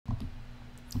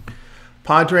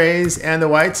Padres and the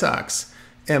White Sox.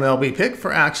 MLB pick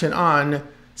for action on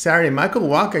Saturday. Michael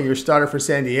Wacha, your starter for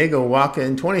San Diego. Wacha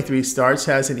in 23 starts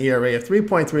has an ERA of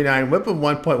 3.39, whip of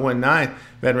 1.19.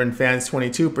 Veteran fans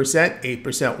 22%,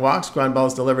 8% walks. Ground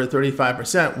balls delivered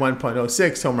 35%,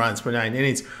 1.06 home runs per 9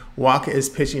 innings. Wacha is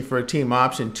pitching for a team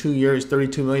option, 2 years,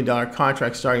 $32 million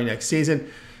contract starting next season.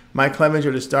 Mike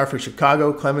Clevinger to start for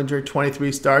Chicago. Clevinger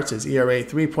 23 starts, his ERA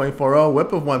 3.40,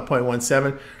 whip of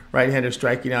 1.17. Right-hander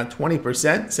striking out 20%,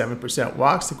 7%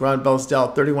 walks. The ground balls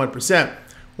dealt 31%.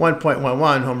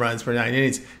 1.11 home runs per 9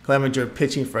 innings. Clevinger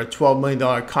pitching for a $12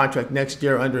 million contract next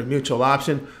year under a mutual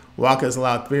option. Wacha has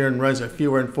allowed 3 earned runs or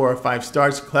fewer in 4 or 5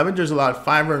 starts. Clevinger's allowed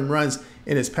 5 earned runs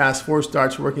in his past 4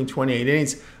 starts, working 28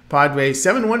 innings. Padres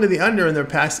 7-1 to the under in their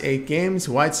past 8 games.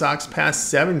 White Sox past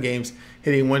 7 games,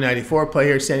 hitting 194. Play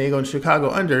here, San Diego and Chicago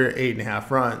under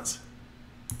 8.5 runs.